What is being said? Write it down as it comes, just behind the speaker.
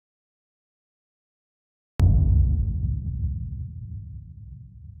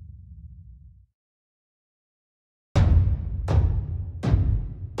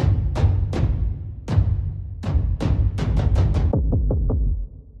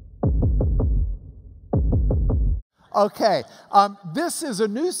Okay, this is a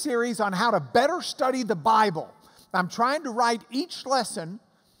new series on how to better study the Bible. I'm trying to write each lesson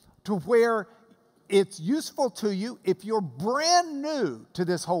to where it's useful to you if you're brand new to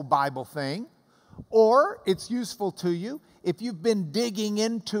this whole Bible thing, or it's useful to you if you've been digging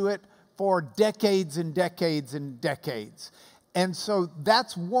into it for decades and decades and decades. And so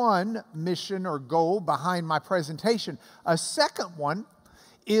that's one mission or goal behind my presentation. A second one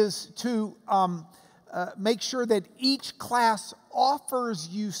is to make sure that each class offers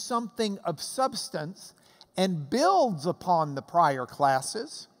you something of substance and builds upon the prior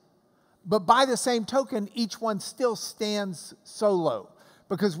classes. But by the same token, each one still stands solo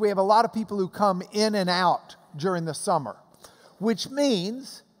because we have a lot of people who come in and out during the summer, which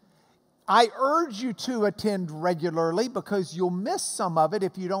means I urge you to attend regularly because you'll miss some of it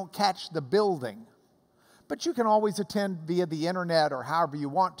if you don't catch the building. But you can always attend via the internet or however you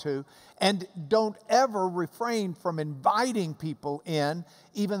want to. And don't ever refrain from inviting people in,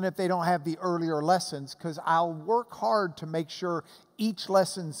 even if they don't have the earlier lessons, because I'll work hard to make sure each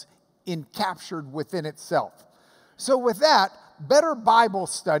lesson's captured within itself. So with that, better Bible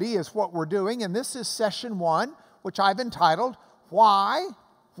study is what we're doing. And this is session 1, which I've entitled, Why,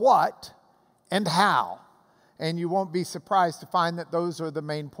 What, and How. And you won't be surprised to find that those are the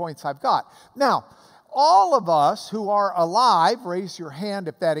main points I've got. Now, all of us who are alive, raise your hand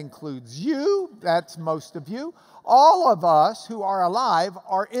if that includes you, that's most of you. All of us who are alive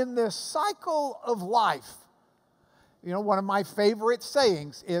are in this cycle of life. You know, one of my favorite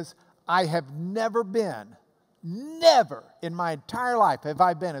sayings is, I have never in my entire life have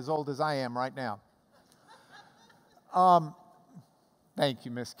I been as old as I am right now. Thank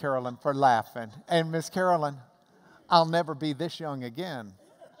you, Miss Carolyn, for laughing. And Miss Carolyn, I'll never be this young again.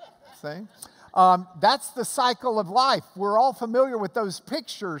 See? That's the cycle of life. We're all familiar with those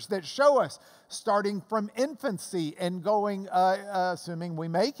pictures that show us starting from infancy and going, assuming we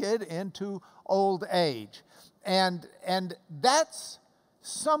make it, into old age. And that's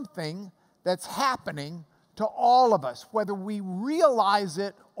something that's happening to all of us, whether we realize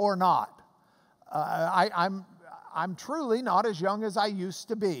it or not. I'm truly not as young as I used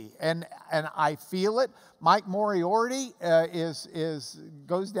to be, and I feel it. Mike Moriarty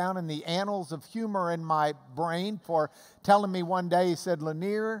goes down in the annals of humor in my brain for telling me one day, he said,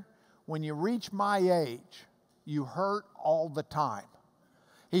 Lanier, when you reach my age, you hurt all the time.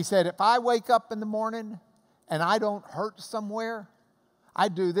 He said, if I wake up in the morning and I don't hurt somewhere, I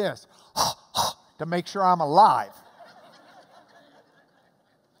do this to make sure I'm alive.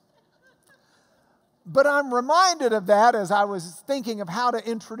 But I'm reminded of that as I was thinking of how to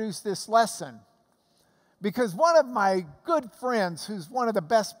introduce this lesson. Because one of my good friends, who's one of the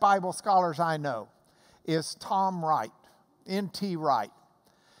best Bible scholars I know, is Tom Wright, N.T. Wright.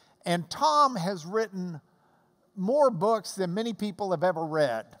 And Tom has written more books than many people have ever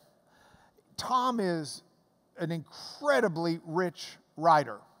read. Tom is an incredibly rich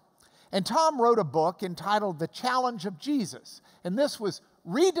writer. And Tom wrote a book entitled The Challenge of Jesus. And this was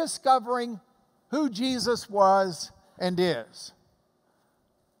rediscovering who Jesus was and is.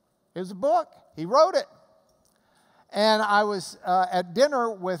 It was a book. He wrote it. And I was at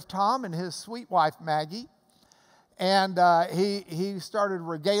dinner with Tom and his sweet wife, Maggie. And he started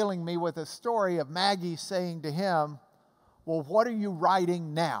regaling me with a story of Maggie saying to him, well, what are you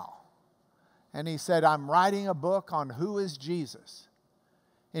writing now? And he said, I'm writing a book on who is Jesus.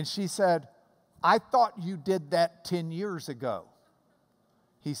 And she said, I thought you did that 10 years ago.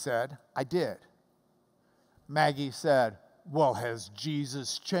 He said, I did. Maggie said, well, has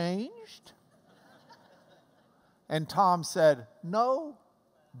Jesus changed? And Tom said, no,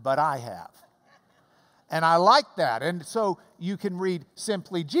 but I have. And I like that. And so you can read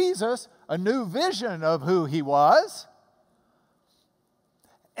Simply Jesus, a new vision of who he was.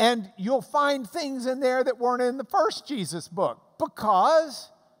 And you'll find things in there that weren't in the first Jesus book because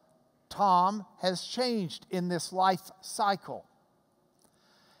Tom has changed in this life cycle.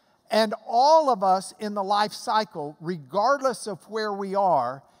 And all of us in the life cycle, regardless of where we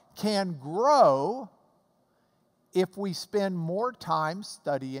are, can grow if we spend more time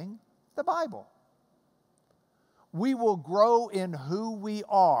studying the Bible. We will grow in who we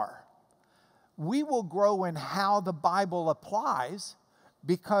are. We will grow in how the Bible applies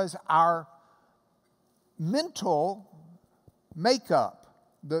because our mental makeup,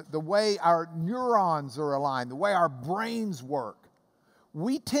 the way our neurons are aligned, the way our brains work,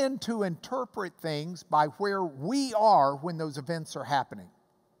 we tend to interpret things by where we are when those events are happening.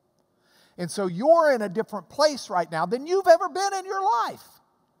 And so you're in a different place right now than you've ever been in your life,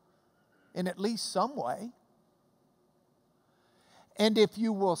 in at least some way. And if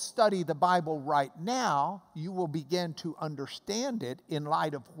you will study the Bible right now, you will begin to understand it in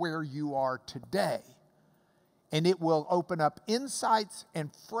light of where you are today. And it will open up insights and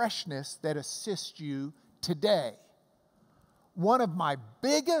freshness that assist you today. One of my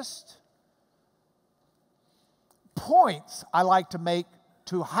biggest points I like to make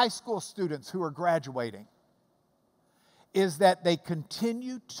to high school students who are graduating is that they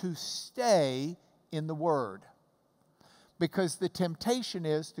continue to stay in the Word. Because the temptation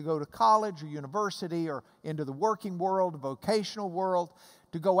is to go to college or university or into the working world, the vocational world,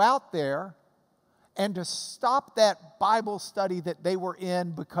 to go out there and to stop that Bible study that they were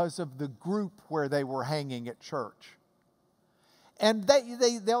in because of the group where they were hanging at church. And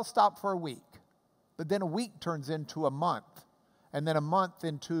they'll stop for a week. But then a week turns into a month. And then a month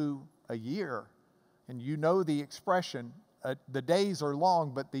into a year. And you know the expression, the days are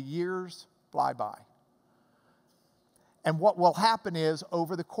long, but the years fly by. And what will happen is,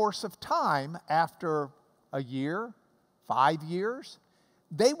 over the course of time, after a year, 5 years,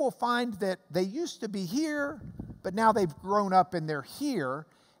 they will find that they used to be here, but now they've grown up and they're here,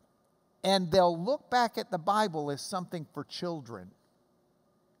 and they'll look back at the Bible as something for children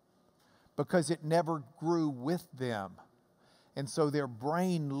because it never grew with them. And so their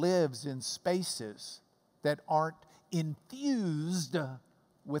brain lives in spaces that aren't infused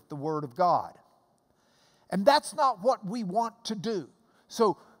with the Word of God. And that's not what we want to do.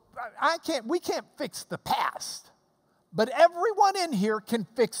 So we can't fix the past, but everyone in here can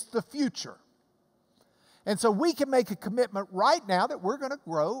fix the future. And so we can make a commitment right now that we're going to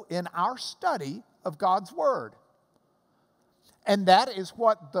grow in our study of God's Word. And that is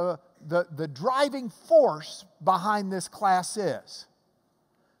what the driving force behind this class is.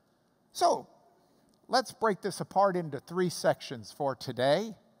 So let's break this apart into 3 sections for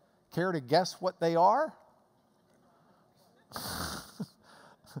today. Care to guess what they are?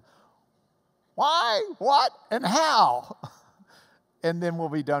 Why, what, and how? And then we'll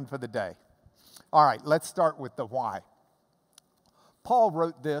be done for the day. All right, let's start with the why. Paul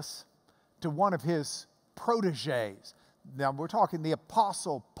wrote this to one of his proteges. Now, we're talking the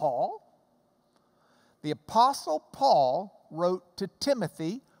Apostle Paul. The Apostle Paul wrote to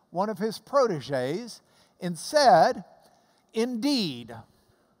Timothy, one of his proteges, and said, "Indeed,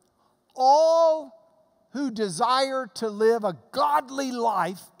 all who desire to live a godly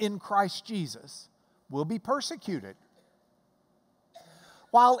life in Christ Jesus will be persecuted,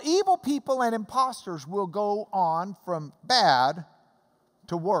 while evil people and impostors will go on from bad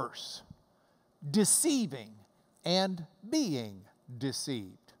to worse, deceiving and being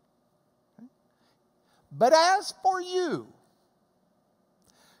deceived. But as for you,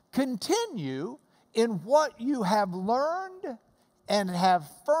 continue in what you have learned and have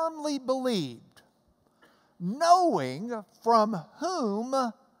firmly believed, knowing from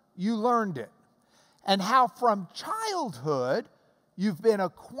whom you learned it, and how from childhood you've been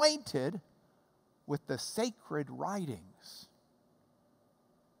acquainted with the sacred writings,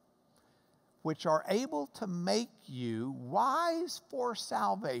 which are able to make you wise for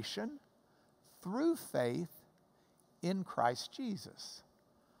salvation through faith in Christ Jesus.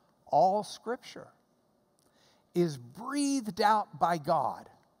 All Scripture is breathed out by God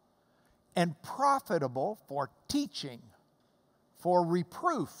and profitable for teaching, for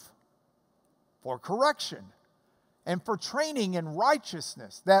reproof, for correction, and for training in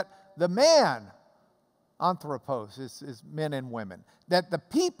righteousness, that the man, anthropos is men and women, that the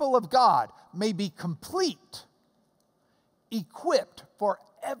people of God may be complete, equipped for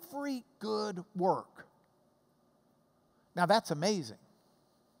every good work. Now that's amazing.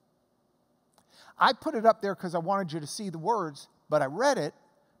 I put it up there because I wanted you to see the words, but I read it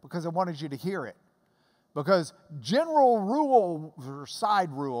because I wanted you to hear it. Because general rule or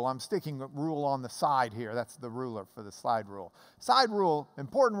side rule, I'm sticking a rule on the side here. That's the ruler for the slide rule. Side rule,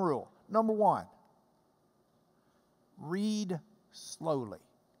 important rule. Number 1, read slowly.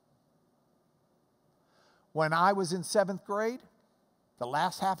 When I was in 7th grade, the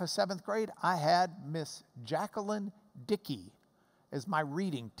last half of 7th grade, I had Miss Jacqueline Dickey as my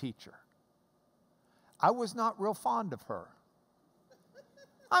reading teacher. I was not real fond of her.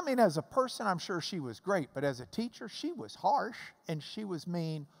 I mean, as a person, I'm sure she was great, but as a teacher, she was harsh and she was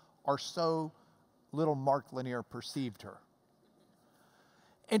mean, or so little Mark Lanier perceived her.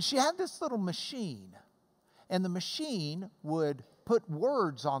 And she had this little machine, and the machine would put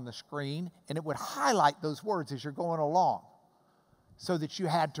words on the screen, and it would highlight those words as you're going along, so that you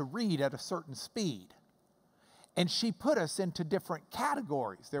had to read at a certain speed. And she put us into different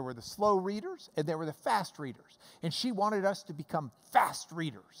categories. There were the slow readers and there were the fast readers. And she wanted us to become fast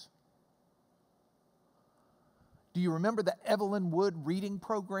readers. Do you remember the Evelyn Wood reading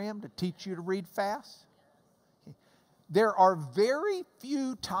program to teach you to read fast? There are very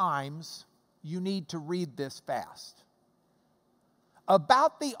few times you need to read this fast.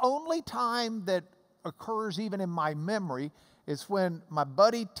 About the only time that occurs even in my memory is when my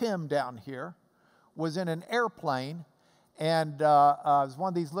buddy Tim down here was in an airplane, and it was one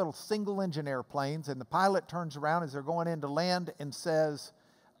of these little single-engine airplanes, and the pilot turns around as they're going in to land and says,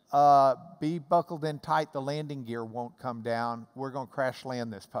 be buckled in tight, the landing gear won't come down. We're going to crash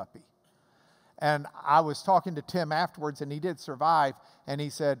land this puppy. And I was talking to Tim afterwards, and he did survive, and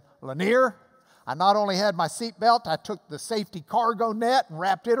he said, Lanier, I not only had my seatbelt, I took the safety cargo net and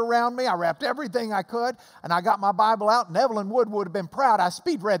wrapped it around me. I wrapped everything I could, and I got my Bible out, and Evelyn Wood would have been proud. I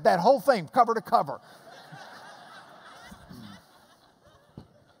speed read that whole thing, cover to cover.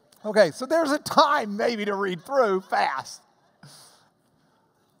 Okay, so there's a time maybe to read through fast.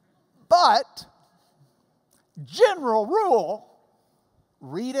 But, general rule,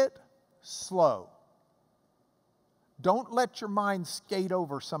 read it slow. Don't let your mind skate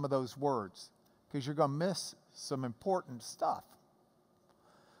over some of those words, because you're going to miss some important stuff.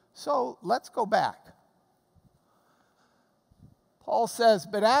 So let's go back. Paul says,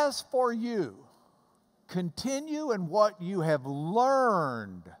 but as for you, continue in what you have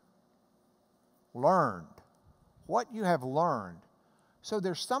learned. What you have learned. So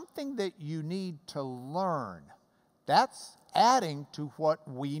there's something that you need to learn. That's adding to what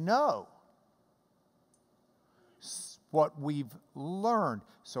we know. What we've learned.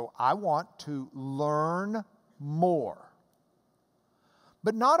 So I want to learn more.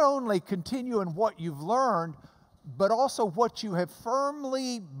 But not only continue in what you've learned, but also what you have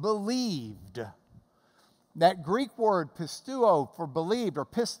firmly believed. That Greek word pisteuo for believed, or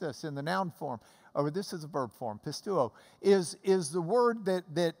pistis in the noun form, or this is a verb form, pisteuo, is the word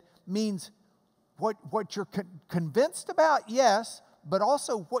that means what you're convinced about, yes, but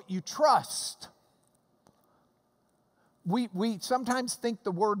also what you trust. We sometimes think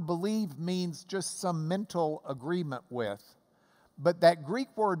the word believe means just some mental agreement with, but that Greek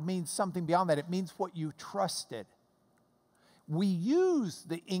word means something beyond that. It means what you trusted. We use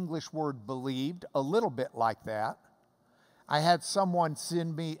the English word believed a little bit like that. I had someone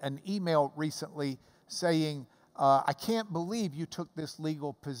send me an email recently saying, I can't believe you took this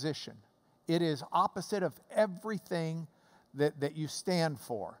legal position. It is opposite of everything that you stand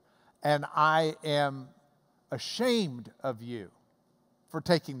for. And I am ashamed of you for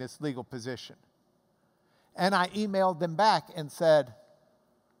taking this legal position. And I emailed them back and said,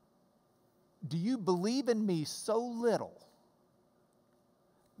 do you believe in me so little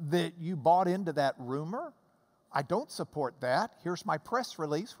that you bought into that rumor? I don't support that. Here's my press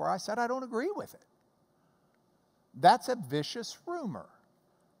release where I said I don't agree with it. That's a vicious rumor.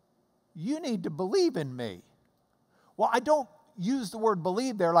 You need to believe in me. Well, I don't use the word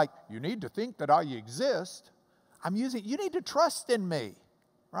believe there like, you need to think that I exist. I'm using, you need to trust in me,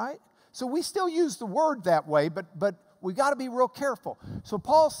 right? So we still use the word that way, but we got to be real careful. So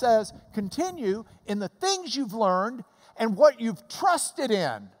Paul says, continue in the things you've learned and what you've trusted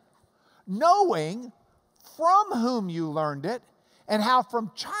in, knowing from whom you learned it and how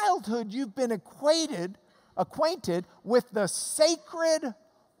from childhood you've been acquainted with the sacred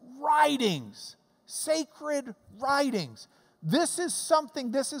writings. Sacred writings. This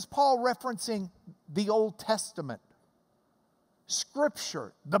is Paul referencing the Old Testament.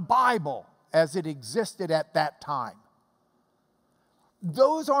 Scripture, the Bible, as it existed at that time.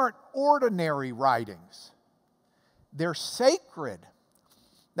 Those aren't ordinary writings. They're sacred.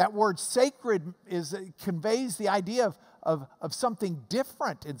 That word sacred conveys the idea of something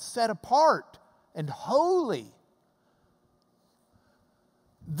different and set apart and holy.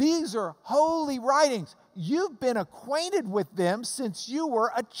 These are holy writings. You've been acquainted with them since you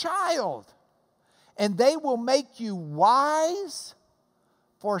were a child. And they will make you wise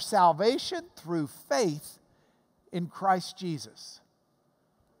for salvation through faith in Christ Jesus.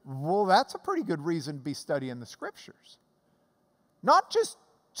 Well, that's a pretty good reason to be studying the Scriptures. Not just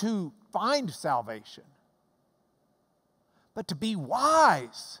to find salvation, but to be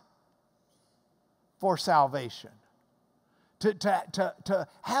wise for salvation. To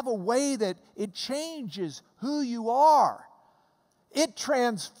have a way that it changes who you are. It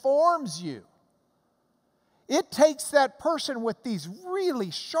transforms you. It takes that person with these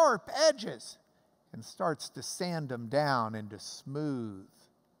really sharp edges and starts to sand them down into smooth.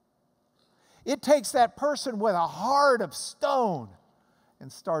 It takes that person with a heart of stone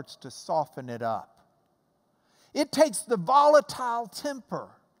and starts to soften it up. It takes the volatile temper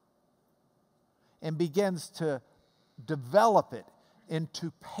and begins to develop it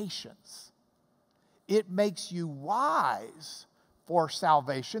into patience. It makes you wise for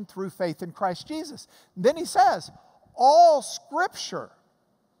salvation through faith in Christ Jesus. Then he says, all Scripture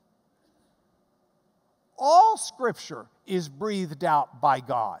is breathed out by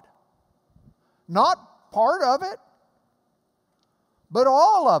God. Not part of it, but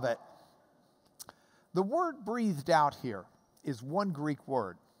all of it. The word breathed out here is one Greek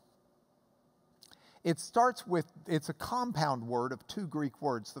word. It's a compound word of two Greek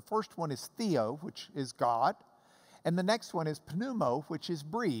words. The first one is theo, which is God, and the next one is pneumo, which is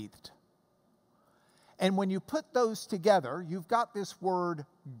breathed. And when you put those together, you've got this word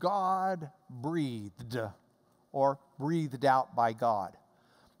God breathed, or breathed out by God.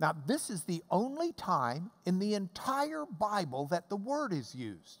 Now, this is the only time in the entire Bible that the word is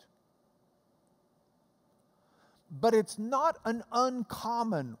used. But it's not an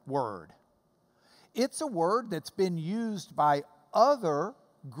uncommon word. It's a word that's been used by other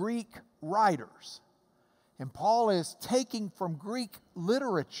Greek writers. And Paul is taking from Greek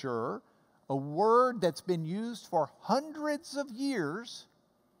literature a word that's been used for hundreds of years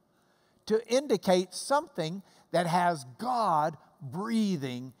to indicate something that has God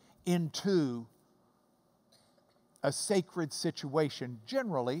breathing into a sacred situation,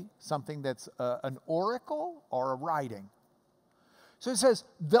 generally something that's an oracle or a writing. So it says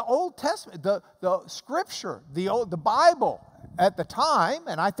the Old Testament, the Scripture, the Bible at the time,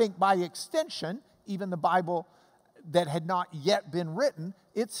 and I think by extension, even the Bible that had not yet been written,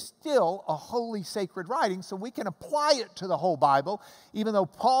 it's still a holy sacred writing, so we can apply it to the whole Bible, even though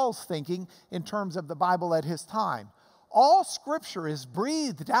Paul's thinking in terms of the Bible at his time. All Scripture is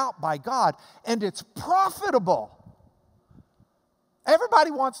breathed out by God, and it's profitable.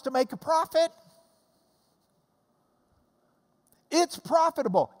 Everybody wants to make a profit. It's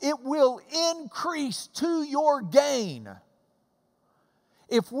profitable. It will increase to your gain.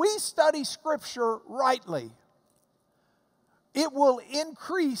 If we study Scripture rightly, it will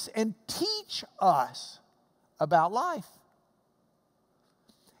increase and teach us about life.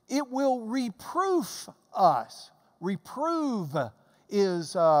 It will reproof us. Reprove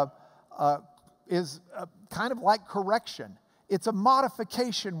is kind of like correction. It's a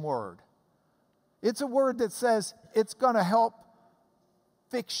modification word. It's a word that says it's going to help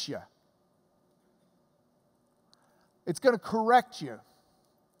fix you. It's going to correct you.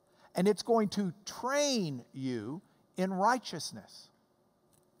 And it's going to train you in righteousness.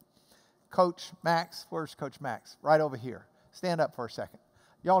 Coach Max, where's Coach Max? Right over here. Stand up for a second.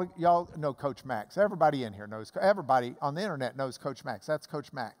 Y'all know Coach Max. Everybody in here knows, everybody on the internet knows Coach Max. That's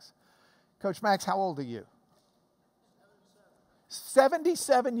Coach Max. Coach Max, how old are you?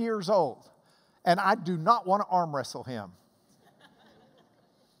 77 years old. And I do not want to arm wrestle him.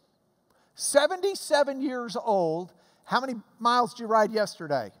 77 years old. How many miles did you ride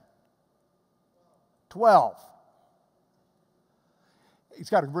yesterday? 12. He's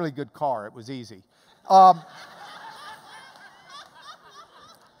got a really good car. It was easy. 12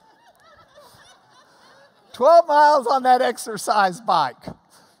 miles on that exercise bike.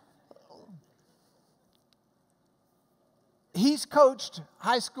 He's coached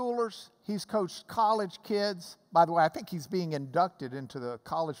high schoolers. He's coached college kids. By the way, I think he's being inducted into the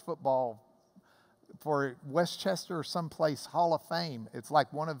college football for Westchester or someplace Hall of Fame. It's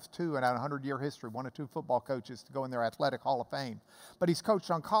like one of two in a 100-year history, one or two football coaches to go in their athletic Hall of Fame. But he's coached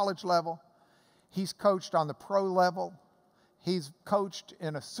on college level. He's coached on the pro level. He's coached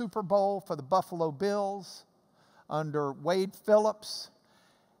in a Super Bowl for the Buffalo Bills under Wade Phillips.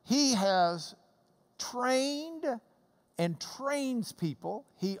 He has trained and trains people.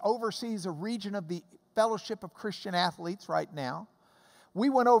 He oversees a region of the Fellowship of Christian Athletes right now. We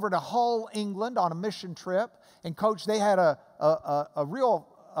went over to Hull, England on a mission trip, and Coach, they had a real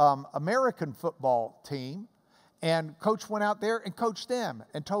American football team, and Coach went out there and coached them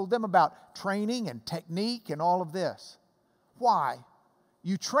and told them about training and technique and all of this. Why?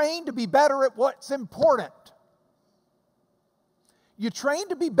 You train to be better at what's important. You train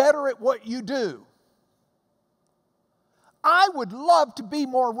to be better at what you do. I would love to be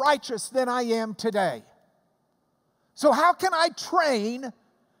more righteous than I am today. So how can I train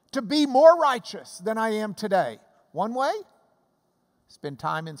to be more righteous than I am today? One way, spend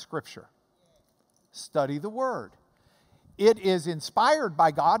time in Scripture. Study the Word. It is inspired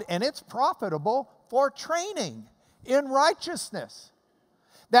by God and it's profitable for training in righteousness,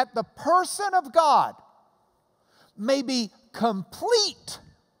 that the person of God may be complete.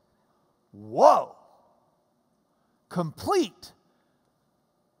 Whoa. Complete.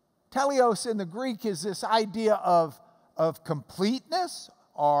 Teleos in the Greek is this idea of completeness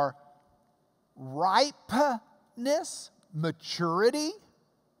or ripeness, maturity.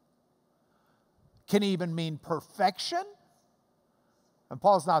 can even mean perfection. And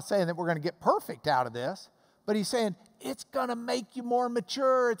Paul's not saying that we're going to get perfect out of this, but he's saying it's going to make you more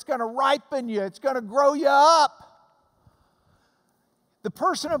mature. It's going to ripen you. It's going to grow you up. The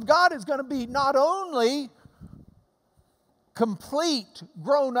person of God is going to be not only complete,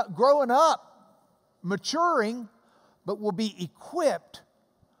 growing up, maturing, but will be equipped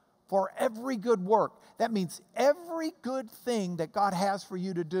for every good work. That means every good thing that God has for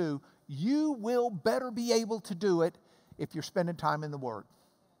you to do, you will better be able to do it if you're spending time in the Word.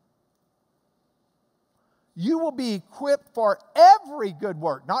 You will be equipped for every good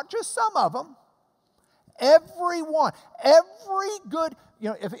work, not just some of them. Every one. Every good,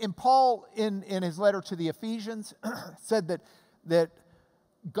 in Paul, in his letter to the Ephesians, said that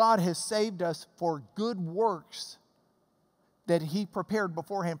God has saved us for good works that He prepared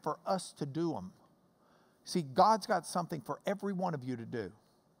beforehand for us to do them. See, God's got something for every one of you to do.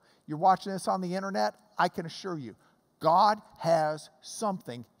 You're watching this on the internet, I can assure you, God has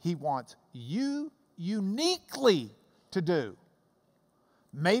something He wants you uniquely to do.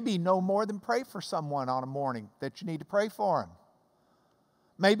 Maybe no more than pray for someone on a morning that you need to pray for them.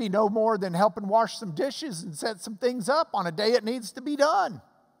 Maybe no more than helping wash some dishes and set some things up on a day it needs to be done.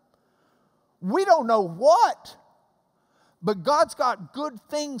 We don't know what, but God's got good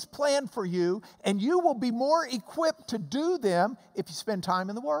things planned for you, and you will be more equipped to do them if you spend time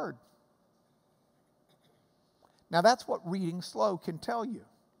in the Word. Now that's what reading slow can tell you.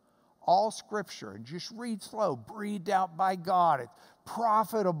 All Scripture, and just read slow, breathed out by God. It's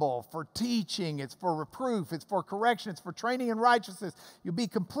profitable for teaching, it's for reproof, it's for correction, it's for training in righteousness. You'll be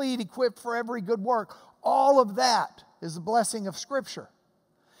complete, equipped for every good work. All of that is the blessing of Scripture.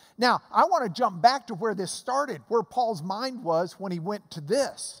 Now, I want to jump back to where this started, where Paul's mind was when he went to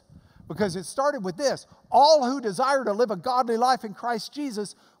this. Because it started with this: all who desire to live a godly life in Christ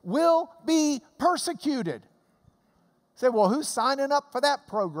Jesus will be persecuted. Say, well, who's signing up for that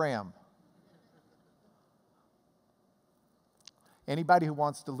program? Anybody who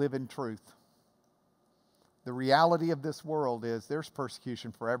wants to live in truth. The reality of this world is there's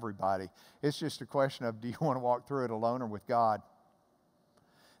persecution for everybody. It's just a question of, do you want to walk through it alone or with God?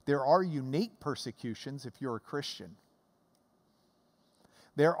 There are unique persecutions if you're a Christian.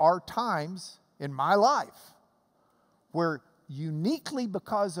 There are times in my life where uniquely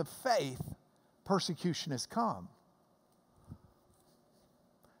because of faith, persecution has come.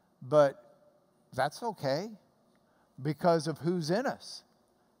 But that's okay because of who's in us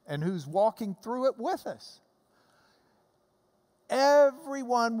and who's walking through it with us.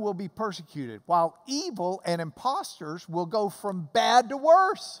 Everyone will be persecuted, while evil and imposters will go from bad to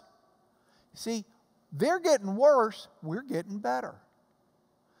worse. See, they're getting worse, we're getting better.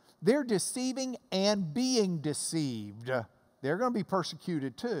 They're deceiving and being deceived. They're going to be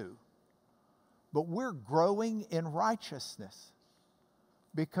persecuted too. But we're growing in righteousness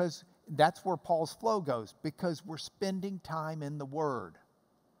because that's where Paul's flow goes, because we're spending time in the Word.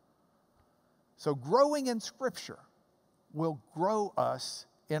 So growing in Scripture will grow us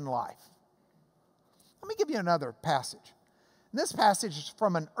in life. Let me give you another passage. And this passage is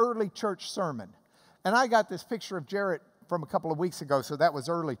from an early church sermon. And I got this picture of Jarrett from a couple of weeks ago, so that was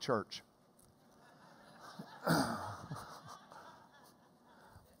early church.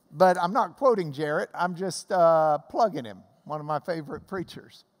 But I'm not quoting Jarrett, I'm just plugging him, one of my favorite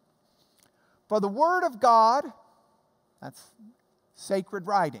preachers. For the Word of God, that's sacred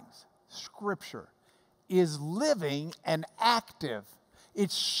writings, Scripture, is living and active.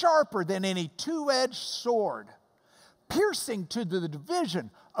 It's sharper than any two-edged sword, piercing to the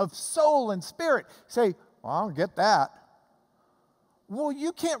division of soul and spirit. Say, well, I don't get that. Well,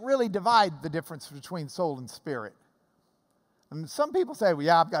 you can't really divide the difference between soul and spirit. And some people say, well,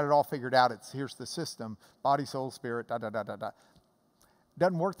 yeah, I've got it all figured out. Here's the system, body, soul, spirit,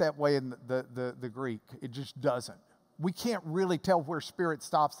 Doesn't work that way in the Greek. It just doesn't. We can't really tell where spirit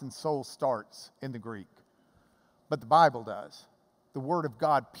stops and soul starts in the Greek. But the Bible does. The Word of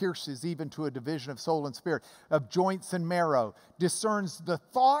God pierces even to a division of soul and spirit, of joints and marrow, discerns the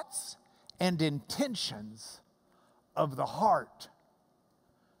thoughts and intentions of the heart.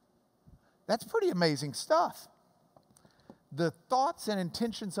 That's pretty amazing stuff. The thoughts and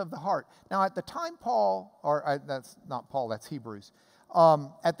intentions of the heart. Now, at the time that's not Paul, that's Hebrews.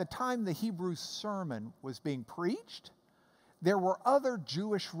 At the time the Hebrews sermon was being preached, there were other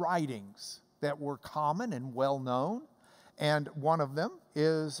Jewish writings that were common and well known. And one of them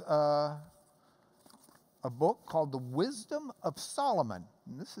is a book called The Wisdom of Solomon.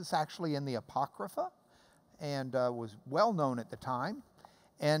 And this is actually in the Apocrypha and was well known at the time.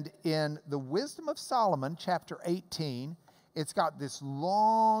 And in The Wisdom of Solomon, chapter 18, it's got this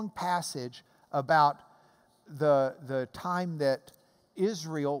long passage about the time that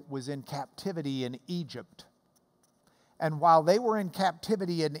Israel was in captivity in Egypt. And while they were in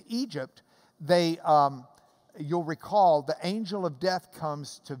captivity in Egypt, you'll recall, the angel of death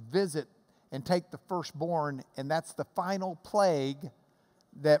comes to visit and take the firstborn, and that's the final plague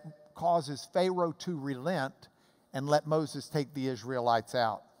that causes Pharaoh to relent and let Moses take the Israelites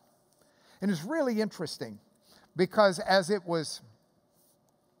out. And it's really interesting because as it was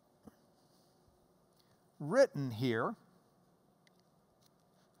written here,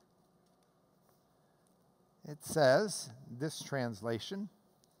 it says, this translation,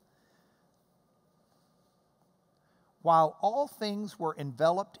 while all things were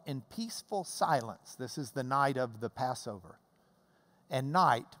enveloped in peaceful silence, this is the night of the Passover, and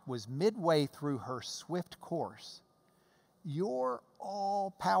night was midway through her swift course, your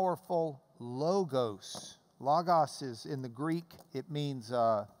all-powerful logos is in the Greek, it means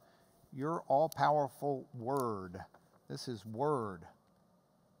your all-powerful word. This is word.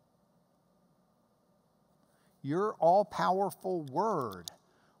 Your all-powerful word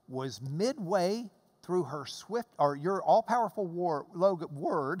was midway through her swift, or your all-powerful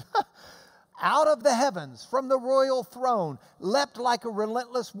word, out of the heavens, from the royal throne, leapt like a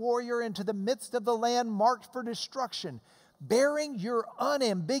relentless warrior into the midst of the land marked for destruction, bearing your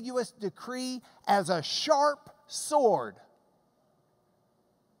unambiguous decree as a sharp sword.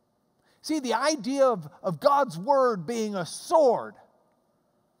 See, the idea of God's word being a sword,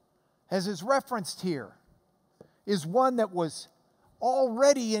 as is referenced here, is one that was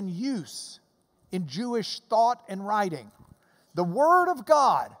already in use in Jewish thought and writing. The Word of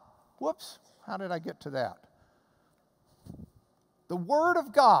God, whoops, how did I get to that? The Word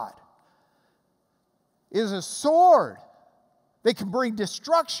of God is a sword that can bring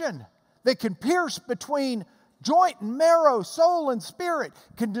destruction, that can pierce between joint and marrow, soul and spirit,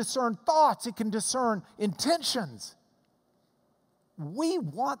 can discern thoughts, it can discern intentions. We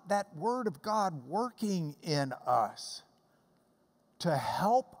want that Word of God working in us to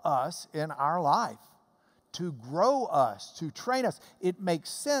help us in our life, to grow us, to train us. It makes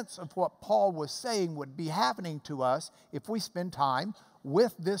sense of what Paul was saying would be happening to us if we spend time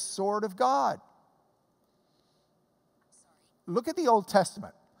with this sword of God. Look at the Old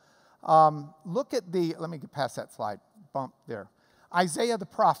Testament. Let me get past that slide, bump there. Isaiah the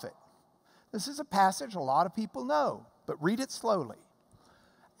prophet. This is a passage a lot of people know, but read it slowly.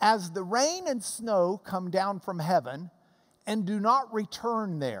 As the rain and snow come down from heaven and do not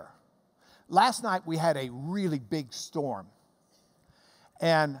return there. Last night we had a really big storm.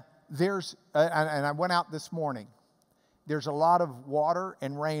 And I went out this morning. There's a lot of water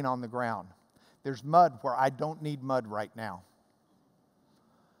and rain on the ground. There's mud where I don't need mud right now.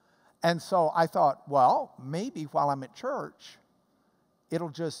 And so I thought, well, maybe while I'm at church, it'll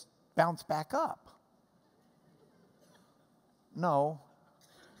just bounce back up. No.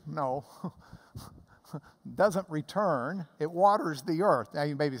 Doesn't return. It waters the earth. Now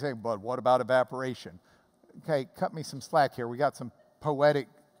you may be saying, but what about evaporation? Okay, cut me some slack here. We got some poetic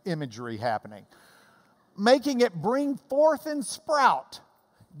imagery happening. Making it bring forth and sprout,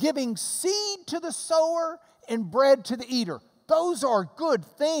 giving seed to the sower and bread to the eater. Those are good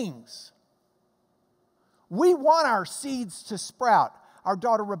things. We want our seeds to sprout. Our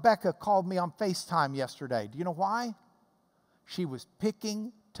daughter Rebecca called me on FaceTime yesterday. Do you know why? She was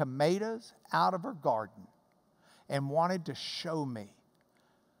picking tomatoes out of her garden and wanted to show me.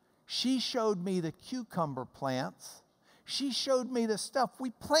 She showed me the cucumber plants. She showed me the stuff.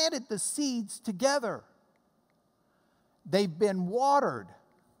 We planted the seeds together. They've been watered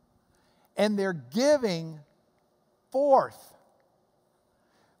and they're giving forth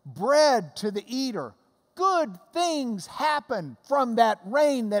bread to the eater. Good things happen from that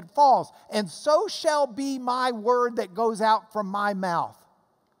rain that falls, and so shall be my word that goes out from my mouth.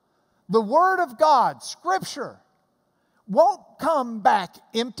 The Word of God, Scripture, won't come back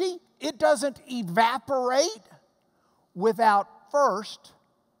empty. It doesn't evaporate without first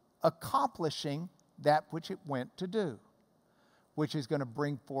accomplishing that which it went to do, which is going to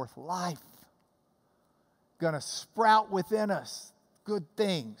bring forth life, going to sprout within us good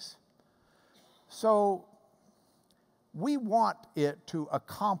things. So we want it to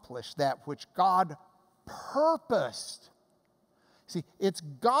accomplish that which God purposed. See, it's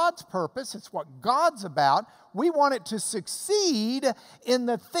God's purpose. It's what God's about. We want it to succeed in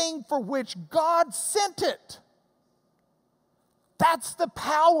the thing for which God sent it. That's the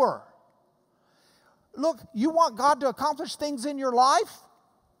power. Look, you want God to accomplish things in your life?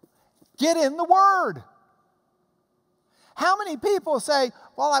 Get in the Word. How many people say,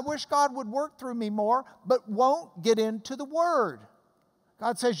 well, I wish God would work through me more, but won't get into the Word?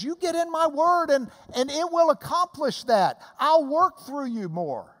 God says, you get in my word and it will accomplish that. I'll work through you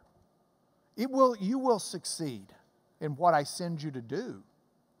more. You will succeed in what I send you to do.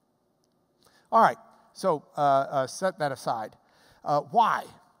 All right, so set that aside. Why?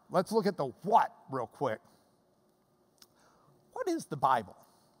 Let's look at the what real quick. What is the Bible?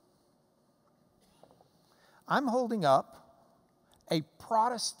 I'm holding up a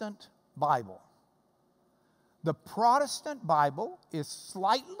Protestant Bible. The Protestant Bible is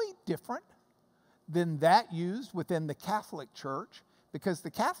slightly different than that used within the Catholic Church because the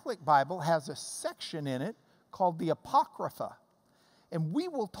Catholic Bible has a section in it called the Apocrypha. And we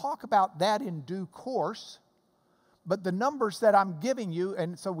will talk about that in due course. But the numbers that I'm giving you,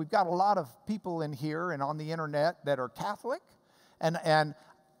 and so we've got a lot of people in here and on the internet that are Catholic, and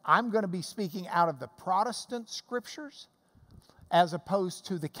I'm going to be speaking out of the Protestant scriptures as opposed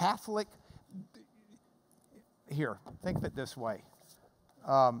to the Catholic. Here, think of it this way.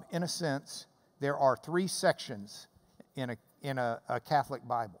 In a sense, there are 3 sections in a Catholic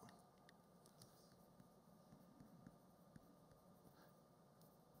Bible.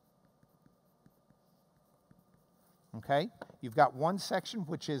 Okay? You've got one section,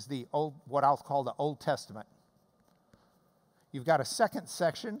 which is what I'll call the Old Testament. You've got a second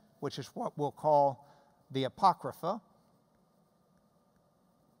section, which is what we'll call the Apocrypha.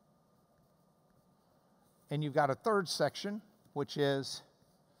 And you've got a third section, which is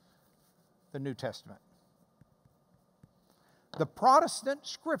the New Testament. The Protestant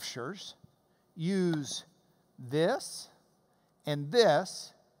scriptures use this and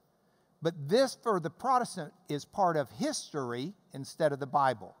this, but this for the Protestant is part of history instead of the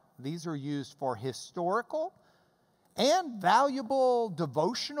Bible. These are used for historical and valuable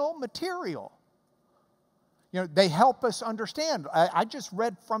devotional material. You know, they help us understand. I just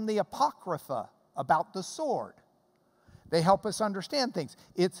read from the Apocrypha about the sword. They help us understand things.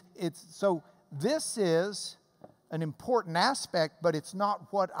 So this is an important aspect, but it's not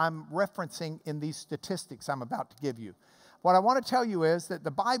what I'm referencing in these statistics I'm about to give you. What I want to tell you is that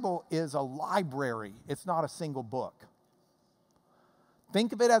the Bible is a library. It's not a single book.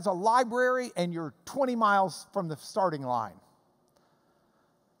 Think of it as a library and you're 20 miles from the starting line.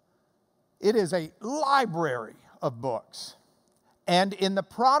 It is a library of books. And in the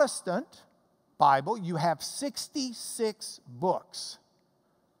Protestant Bible, you have 66 books.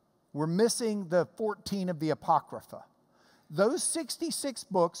 We're missing the 14 of the Apocrypha. Those 66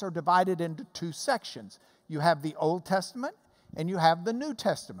 books are divided into 2 sections. You have the Old Testament and you have the New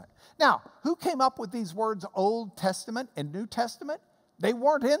Testament. Now, who came up with these words Old Testament and New Testament? They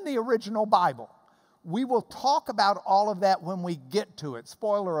weren't in the original Bible. We will talk about all of that when we get to it.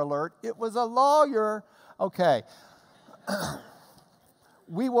 Spoiler alert, it was a lawyer. Okay.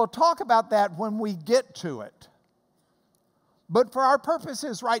 We will talk about that when we get to it. But for our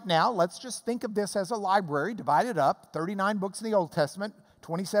purposes right now, let's just think of this as a library divided up. 39 books in the Old Testament,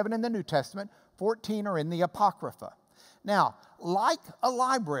 27 in the New Testament, 14 are in the Apocrypha. Now, like a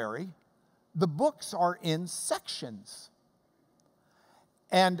library, the books are in sections.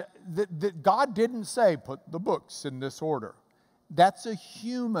 And God didn't say, put the books in this order. That's a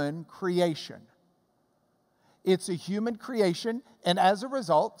human creation. It's a human creation, and as a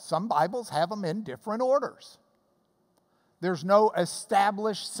result, some Bibles have them in different orders. There's no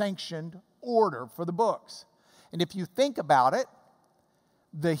established, sanctioned order for the books. And if you think about it,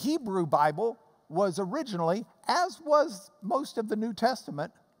 the Hebrew Bible was originally, as was most of the New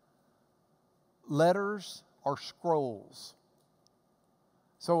Testament, letters or scrolls.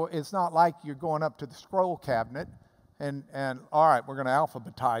 So it's not like you're going up to the scroll cabinet and all right, we're going to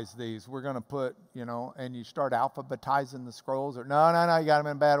alphabetize these. We're going to put, and you start alphabetizing the scrolls. Or no, you got them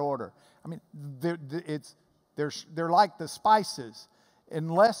in bad order. I mean, they're like the spices.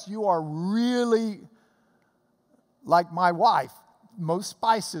 Unless you are really like my wife, most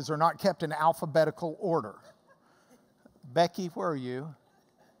spices are not kept in alphabetical order. Becky, where are you?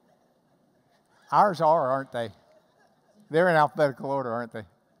 Ours are, aren't they? They're in alphabetical order, aren't they?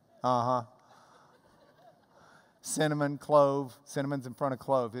 Uh-huh. Cinnamon, clove. Cinnamon's in front of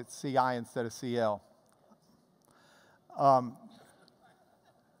clove. It's CI instead of CL. And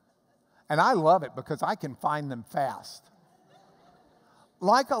I love it because I can find them fast.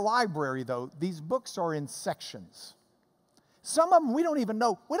 Like a library, though, these books are in sections. Some of them we don't even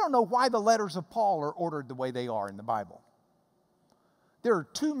know. We don't know why the letters of Paul are ordered the way they are in the Bible. There are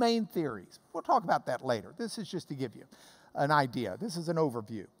 2 main theories. We'll talk about that later. This is just to give you an idea. This is an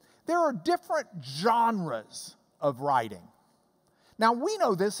overview. There are different genres of writing. Now, we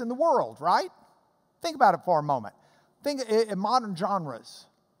know this in the world, right? Think about it for a moment. Think in modern genres.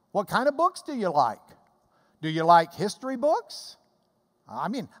 What kind of books do you like? Do you like history books? I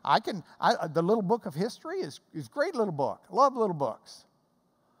mean, the little book of history is a great little book. Love little books.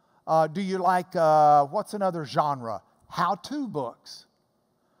 Do you like, what's another genre? How-to books.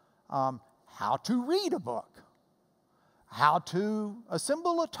 How to read a book. How to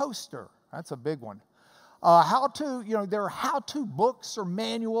assemble a toaster. That's a big one. There are how-to books or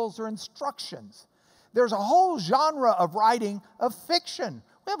manuals or instructions. There's a whole genre of writing of fiction.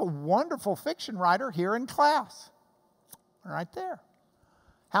 We have a wonderful fiction writer here in class. Right there.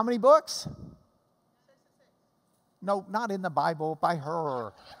 How many books? No, not in the Bible, by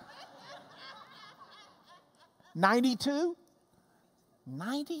her. 92?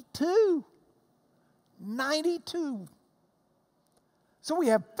 92. 92. So we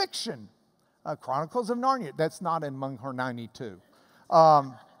have fiction. Chronicles of Narnia. That's not among her 92.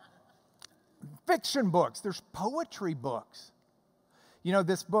 Fiction books. There's poetry books. You know,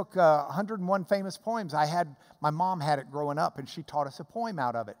 this book, 101 Famous Poems, my mom had it growing up, and she taught us a poem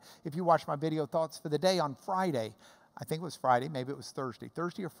out of it. If you watch my video Thoughts for the Day on Friday, I think it was Friday, maybe it was Thursday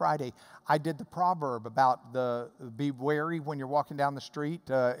or Friday, I did the proverb about be wary when you're walking down the street,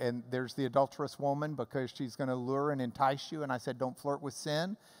 and there's the adulterous woman because she's going to lure and entice you, and I said, don't flirt with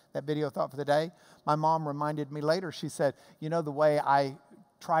sin. That video Thought for the Day. My mom reminded me later, she said, you know, the way I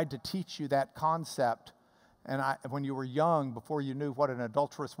tried to teach you that concept, and when you were young, before you knew what an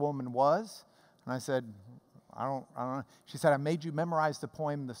adulterous woman was, and I said, I don't know. She said, I made you memorize the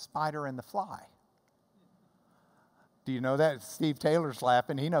poem, The Spider and the Fly. Do you know that? Steve Taylor's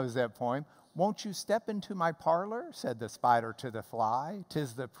laughing. He knows that poem. Won't you step into my parlor, said the spider to the fly.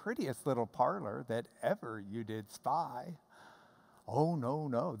 'Tis the prettiest little parlor that ever you did spy. Oh, no,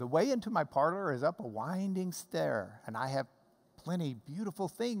 no. The way into my parlor is up a winding stair, and I have plenty beautiful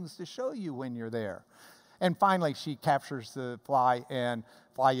things to show you when you're there. And finally, she captures the fly, and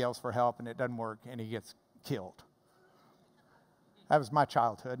fly yells for help, and it doesn't work, and he gets killed. That was my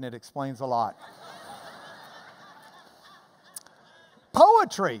childhood, and it explains a lot.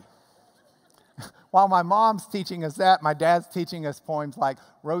 Poetry. While my mom's teaching us that, my dad's teaching us poems like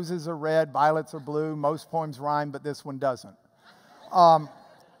roses are red, violets are blue. Most poems rhyme, but this one doesn't.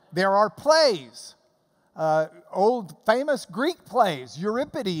 There are plays, old famous Greek plays.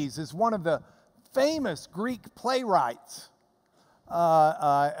 Euripides is one of the famous Greek playwrights.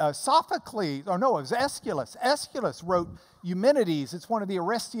 Sophocles, it was Aeschylus. Aeschylus wrote Eumenides. It's one of the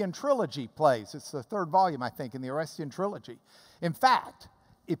Orestian trilogy plays. It's the third volume, I think, in the Orestian trilogy. In fact,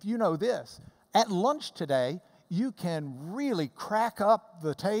 if you know this, at lunch today, you can really crack up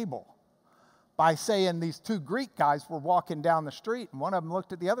the table by saying these two Greek guys were walking down the street, and one of them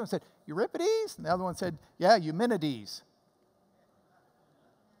looked at the other and said, Euripides? And the other one said, yeah, Eumenides.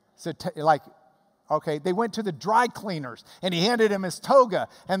 So, okay, they went to the dry cleaners, and he handed him his toga,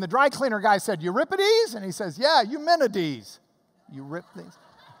 and the dry cleaner guy said, Euripides? And he says, yeah, Eumenides. Euripides.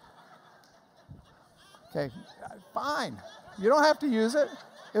 Okay, fine. You don't have to use it.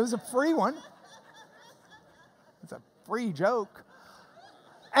 It was a free one. It's a free joke.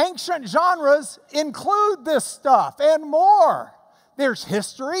 Ancient genres include this stuff and more. There's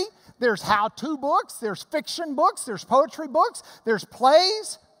history, there's how-to books, there's fiction books, there's poetry books, there's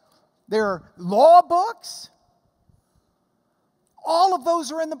plays, there are law books. All of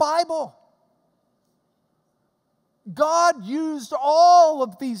those are in the Bible. God used all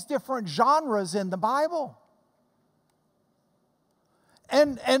of these different genres in the Bible.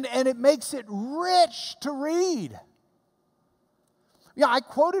 And it makes it rich to read. Yeah, I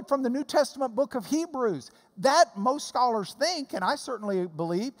quoted from the New Testament book of Hebrews. That, most scholars think, and I certainly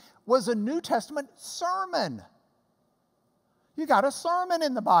believe, was a New Testament sermon. You got a sermon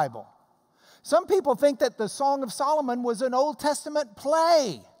in the Bible. Some people think that the Song of Solomon was an Old Testament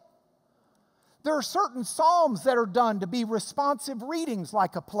play. There are certain psalms that are done to be responsive readings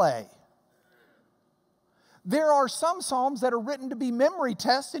like a play. There are some psalms that are written to be memory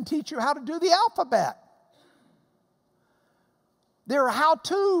tests and teach you how to do the alphabet. There are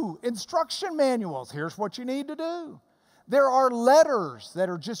how-to instruction manuals. Here's what you need to do. There are letters that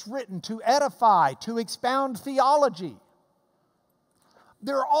are just written to edify, to expound theology.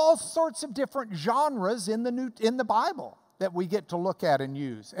 There are all sorts of different genres in the Bible that we get to look at and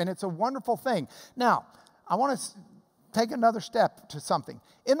use, and it's a wonderful thing. Now, I want to take another step to something.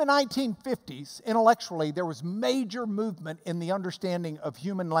 In the 1950s, intellectually, there was major movement in the understanding of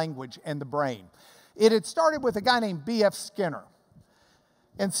human language and the brain. It had started with a guy named B.F. Skinner.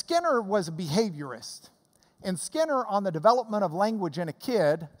 And Skinner was a behaviorist. And Skinner, on the development of language in a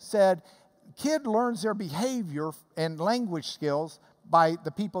kid, said, kid learns their behavior and language skills by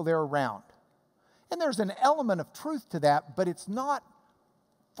the people they're around. And there's an element of truth to that, but it's not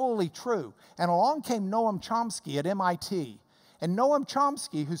fully true. And along came Noam Chomsky at MIT. And Noam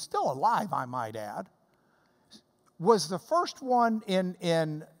Chomsky, who's still alive, I might add, was the first one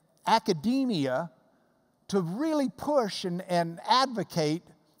in academia to really push and advocate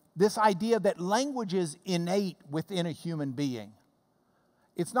this idea that language is innate within a human being.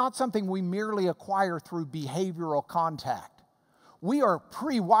 It's not something we merely acquire through behavioral contact. We are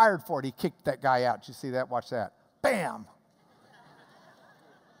pre-wired for it. He kicked that guy out. Did you see that? Watch that. Bam!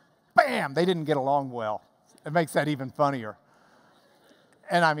 Bam! They didn't get along well. It makes that even funnier.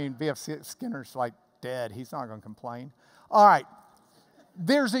 And I mean, B.F. Skinner's like dead. He's not going to complain. All right.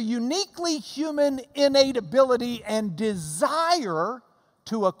 There's a uniquely human innate ability and desire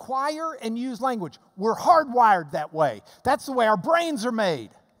to acquire and use language. We're hardwired that way. That's the way our brains are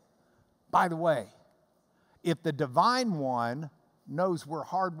made. By the way, if the divine one knows we're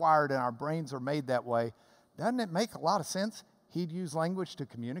hardwired and our brains are made that way, doesn't it make a lot of sense he'd use language to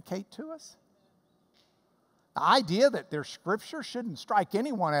communicate to us? The idea that there's scripture shouldn't strike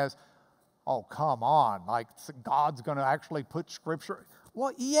anyone as, oh, come on, like God's going to actually put scripture.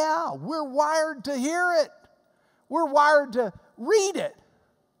 Well, yeah, we're wired to hear it. We're wired to read it.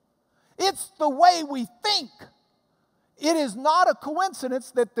 It's the way we think. It is not a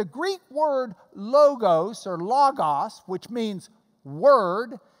coincidence that the Greek word logos or logos, which means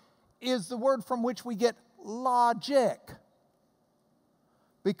word, is the word from which we get logic.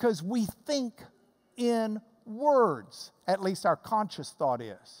 Because we think in words, at least our conscious thought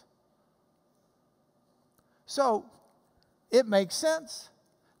is. So it makes sense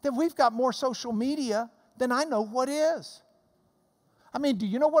that we've got more social media than I know what is. I mean, do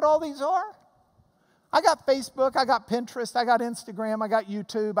you know what all these are? I got Facebook, I got Pinterest, I got Instagram, I got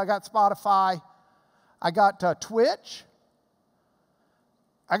YouTube, I got Spotify, I got Twitch.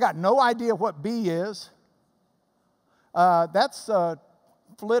 I got no idea what B is. That's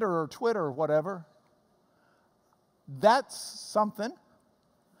Flitter or Twitter or whatever. That's something.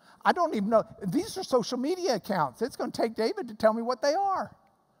 I don't even know. These are social media accounts. It's going to take David to tell me what they are.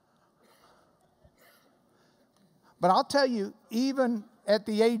 But I'll tell you, even at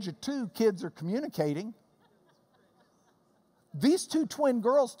the age of 2, kids are communicating. These 2 twin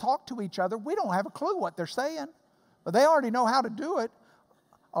girls talk to each other. We don't have a clue what they're saying, but they already know how to do it.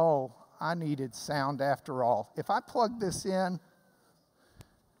 Oh, I needed sound after all. If I plug this in,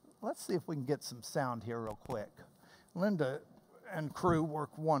 let's see if we can get some sound here real quick. Linda and crew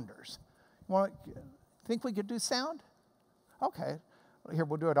work wonders. Think we could do sound? Okay. Here,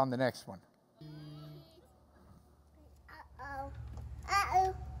 we'll do it on the next one. Uh-oh.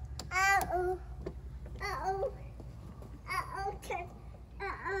 Uh-oh. Uh-oh. Uh-oh. Uh-oh.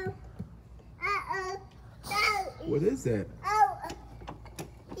 Uh-oh. Uh-oh. What is that? Oh.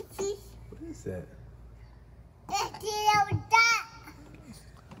 What is that?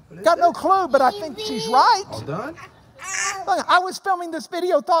 Got no clue, but I think she's right. All done? I was filming this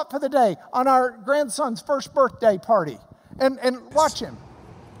video thought for the day on our grandson's first birthday party. And watch him.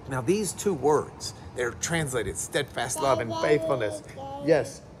 Now these 2 words, they're translated steadfast love and faithfulness.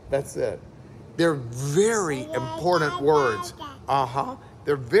 Yes, that's it. They're very important words.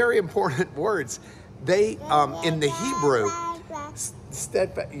 They're very important words. They, in the Hebrew,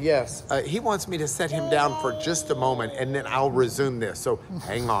 steadfast, yes. He wants me to set him down for just a moment and then I'll resume this, so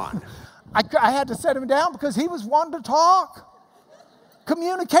hang on. I had to set him down because he was wanting to talk.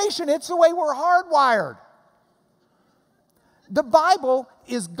 Communication, it's the way we're hardwired. The Bible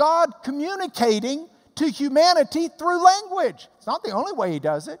is God communicating to humanity through language. It's not the only way he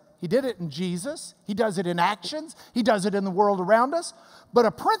does it. He did it in Jesus. He does it in actions. He does it in the world around us. But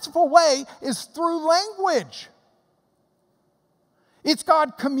a principal way is through language. It's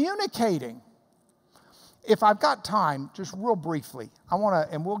God communicating. If I've got time, just real briefly, I want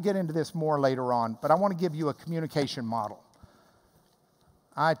to, and we'll get into this more later on, but I want to give you a communication model.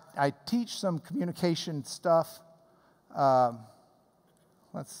 I teach some communication stuff.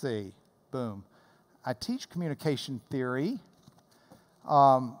 Let's see. Boom. I teach communication theory.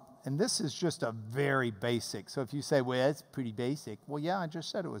 And this is just a very basic. So if you say, well, it's pretty basic. Well, yeah, I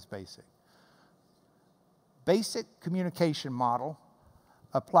just said it was basic. Basic communication model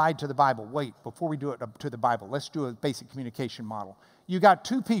applied to the Bible. Wait, before we do it to the Bible, let's do a basic communication model. You got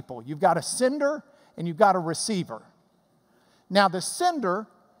 2 people. You've got a sender and you've got a receiver. Now, the sender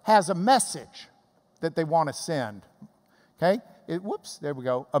has a message that they want to send. Okay? There we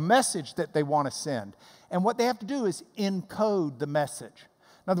go. A message that they want to send. And what they have to do is encode the message.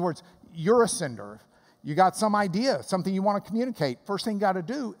 In other words, you're a sender. You got some idea, something you want to communicate. First thing you got to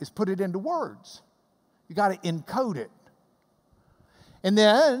do is put it into words. You got to encode it. And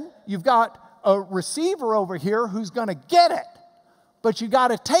then you've got a receiver over here who's going to get it. But you got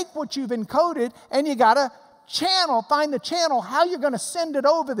to take what you've encoded and you got to find the channel, how you're going to send it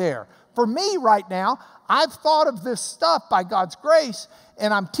over there. For me right now, I've thought of this stuff by God's grace,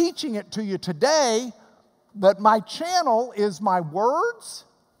 and I'm teaching it to you today, but my channel is my words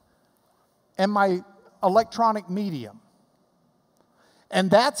and my electronic medium. And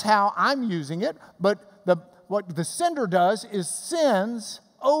that's how I'm using it, but what the sender does is sends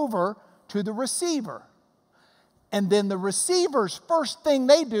over to the receiver. And then the receiver's first thing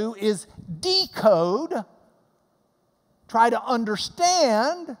they do is decode, try to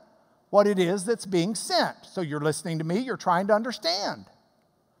understand what it is that's being sent. So you're listening to me, you're trying to understand.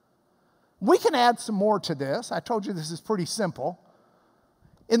 We can add some more to this. I told you this is pretty simple.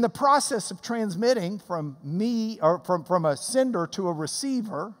 In the process of transmitting from me, or from a sender to a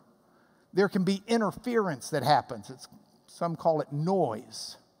receiver, there can be interference that happens. Some call it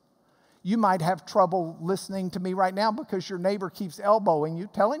noise. You might have trouble listening to me right now because your neighbor keeps elbowing you,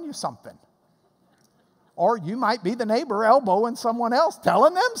 telling you something. Or you might be the neighbor elbowing someone else,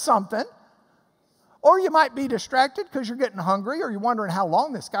 telling them something. Or you might be distracted because you're getting hungry, or you're wondering how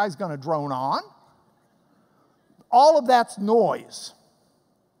long this guy's going to drone on. All of that's noise.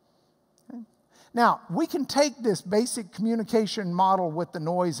 Okay? Now, we can take this basic communication model with the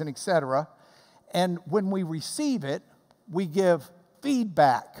noise and etc., and when we receive it, we give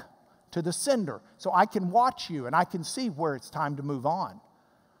feedback to the sender. So I can watch you and I can see where it's time to move on.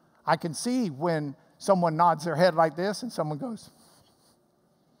 I can see when someone nods their head like this and someone goes.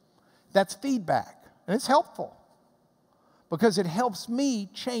 That's feedback. And it's helpful because it helps me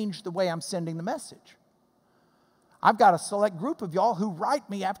change the way I'm sending the message. I've got a select group of y'all who write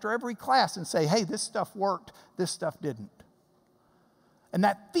me after every class and say, hey, this stuff worked, this stuff didn't. And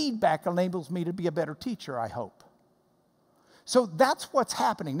that feedback enables me to be a better teacher, I hope. So that's what's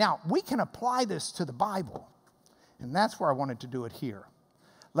happening. Now, we can apply this to the Bible, and that's where I wanted to do it here.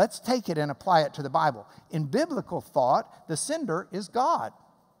 Let's take it and apply it to the Bible. In biblical thought, the sender is God.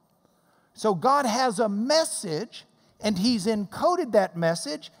 So God has a message, and He's encoded that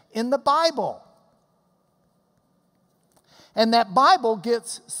message in the Bible. And that Bible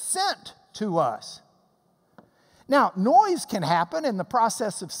gets sent to us. Now, noise can happen in the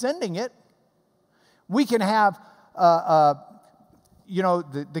process of sending it. We can have, the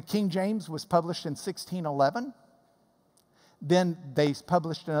King James was published in 1611. Then they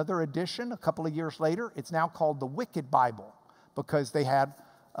published another edition a couple of years later. It's now called the Wicked Bible because they had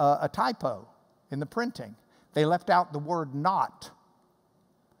a typo in the printing. They left out the word not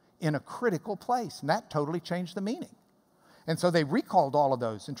in a critical place, and that totally changed the meaning. And so they recalled all of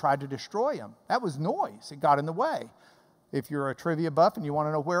those and tried to destroy them. That was noise. It got in the way. If you're a trivia buff and you want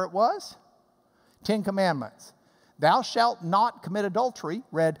to know where it was, 10 Commandments. Thou shalt not commit adultery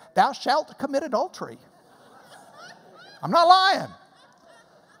read, thou shalt commit adultery. I'm not lying.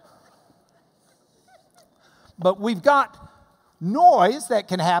 But we've got noise that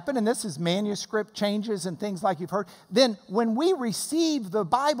can happen, and this is manuscript changes and things like you've heard. Then when we receive the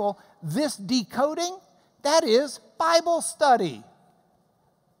Bible, this decoding, that is Bible study.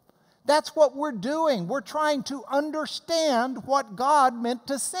 That's what we're doing. We're trying to understand what God meant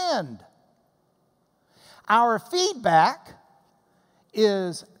to send. Our feedback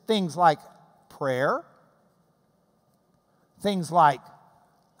is things like prayer, things like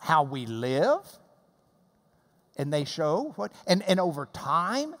how we live, and they show what, and over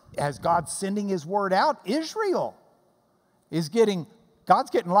time, as God's sending His word out, Israel is getting, God's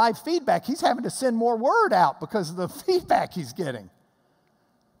getting live feedback. He's having to send more word out because of the feedback He's getting.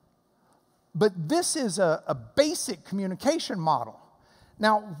 But this is a basic communication model.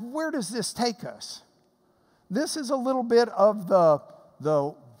 Now, where does this take us? This is a little bit of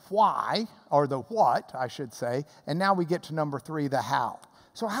the why, or the what, I should say, and now we get to number 3, the how.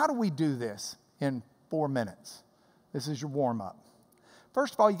 So how do we do this in 4 minutes? This is your warm-up.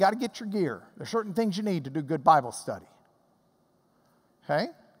 First of all, you got to get your gear. There's certain things you need to do good Bible study. Okay?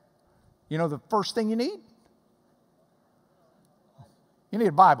 You know the first thing you need? You need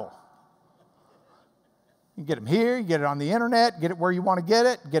a Bible. You get them here, you get it on the internet, get it where you want to get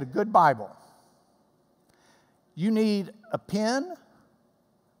it, get a good Bible. You need a pen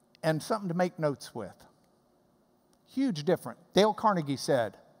and something to make notes with. Huge difference. Dale Carnegie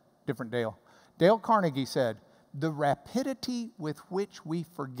said, Dale Carnegie said, the rapidity with which we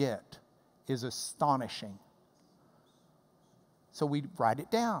forget is astonishing. So we write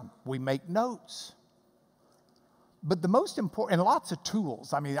it down. We make notes. But the most important, and lots of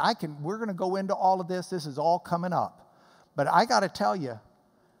tools. I mean, we're going to go into all of this. This is all coming up. But I got to tell you,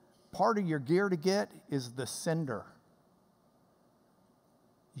 part of your gear to get is the sender.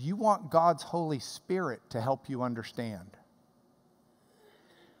 You want God's Holy Spirit to help you understand.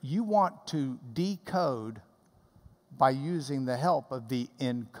 You want to decode by using the help of the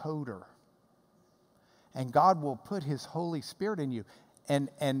encoder. And God will put His Holy Spirit in you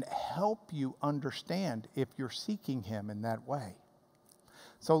and help you understand if you're seeking Him in that way.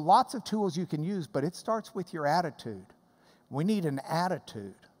 So lots of tools you can use, but it starts with your attitude. We need an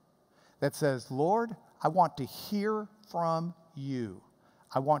attitude that says, Lord, I want to hear from you.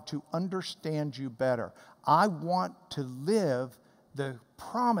 I want to understand you better. I want to live the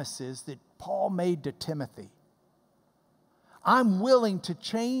promises that Paul made to Timothy. I'm willing to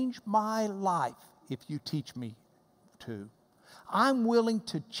change my life if you teach me to. I'm willing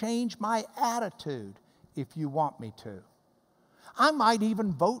to change my attitude if you want me to. I might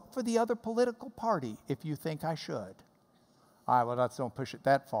even vote for the other political party if you think I should. All right, well, let's don't push it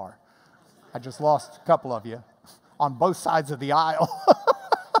that far. I just lost a couple of you on both sides of the aisle.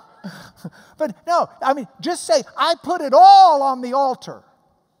 But no, I mean, just say, I put it all on the altar.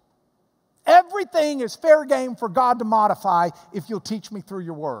 Everything is fair game for God to modify if you'll teach me through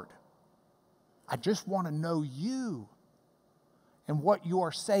your word. I just want to know you and what you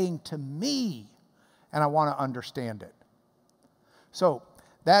are saying to me, and I want to understand it. So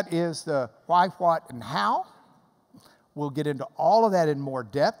that is the why, what, and how. We'll get into all of that in more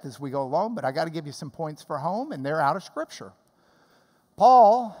depth as we go along, but I got to give you some points for home, and they're out of Scripture.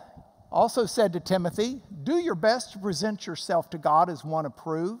 Paul also said to Timothy, do your best to present yourself to God as one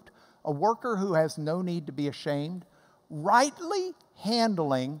approved, a worker who has no need to be ashamed, rightly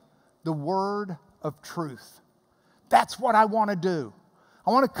handling the word of truth. That's what I want to do.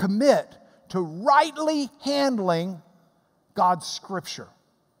 I want to commit to rightly handling God's Scripture.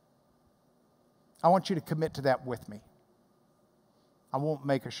 I want you to commit to that with me. I won't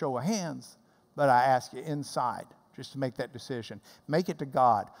make a show of hands, but I ask you inside just to make that decision. Make it to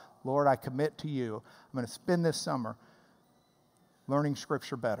God. Lord, I commit to you. I'm going to spend this summer learning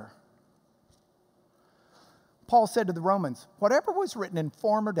Scripture better. Paul said to the Romans, whatever was written in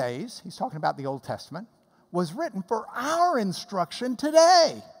former days, he's talking about the Old Testament, was written for our instruction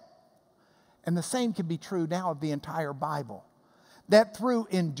today. And the same can be true now of the entire Bible. That through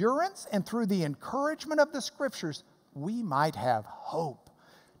endurance and through the encouragement of the Scriptures, we might have hope.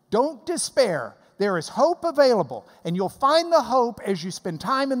 Don't despair. There is hope available, and you'll find the hope as you spend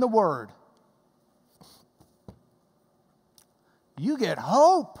time in the Word. You get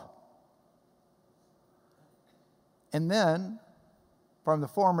hope. And then, from the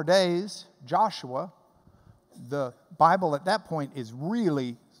former days, Joshua, the Bible at that point is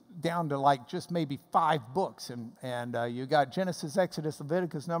really down to like just maybe 5 books. And you got Genesis, Exodus,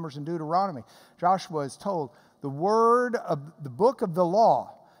 Leviticus, Numbers, and Deuteronomy. Joshua is told, the word of the book of the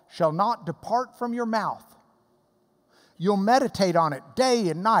law shall not depart from your mouth. You'll meditate on it day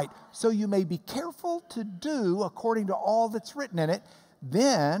and night, so you may be careful to do according to all that's written in it.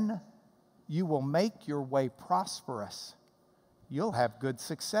 Then you will make your way prosperous. You'll have good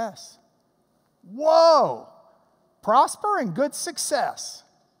success. Whoa! Prosper and good success.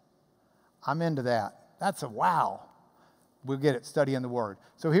 I'm into that. That's a wow. We'll get it studying the Word.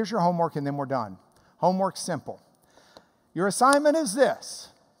 So here's your homework, and then we're done. Homework's simple. Your assignment is this.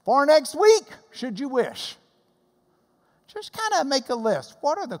 For next week, should you wish, just kind of make a list.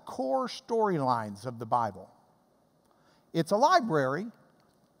 What are the core storylines of the Bible? It's a library,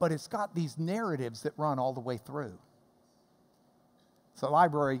 but it's got these narratives that run all the way through. It's a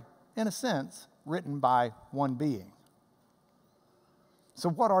library, in a sense, written by one being. So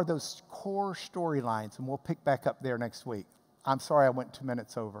what are those core storylines? And we'll pick back up there next week. I'm sorry I went 2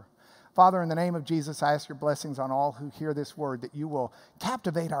 minutes over. Father, in the name of Jesus, I ask your blessings on all who hear this word, that you will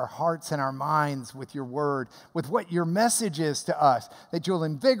captivate our hearts and our minds with your word, with what your message is to us, that you'll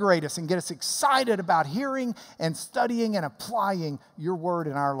invigorate us and get us excited about hearing and studying and applying your word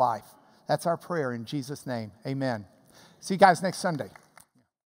in our life. That's our prayer in Jesus' name. Amen. See you guys next Sunday.